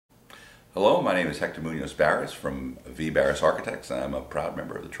Hello, my name is Hector Munoz-Baras from V-Baras Architects. I'm a proud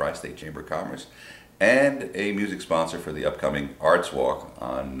member of the Tri-State Chamber of Commerce and a music sponsor for the upcoming Arts Walk,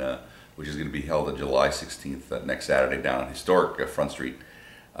 which is going to be held on July 16th, next Saturday, down on historic Front Street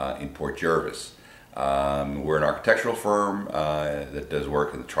in Port Jervis. We're an architectural firm that does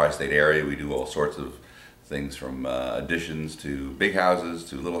work in the Tri-State area. We do all sorts of things from additions to big houses,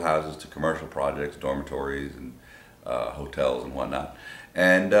 to little houses, to commercial projects, dormitories, and hotels and whatnot.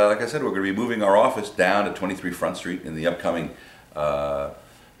 And like I said, we're going to be moving our office down to 23 Front Street in the upcoming a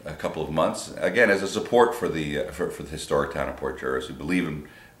couple of months. Again, as a support for the historic town of Port Jervis. We believe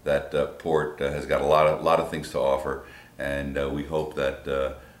that Port has got a lot of things to offer, and we hope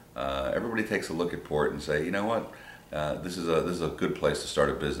that everybody takes a look at Port and say, you know what, this is a good place to start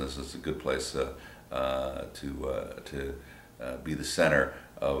a business. It's a good place to be the center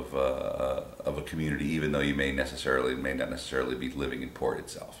of a community, even though you may not necessarily be living in Port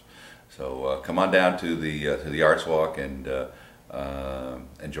itself. So come on down to the Arts Walk and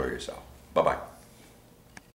enjoy yourself. Bye bye.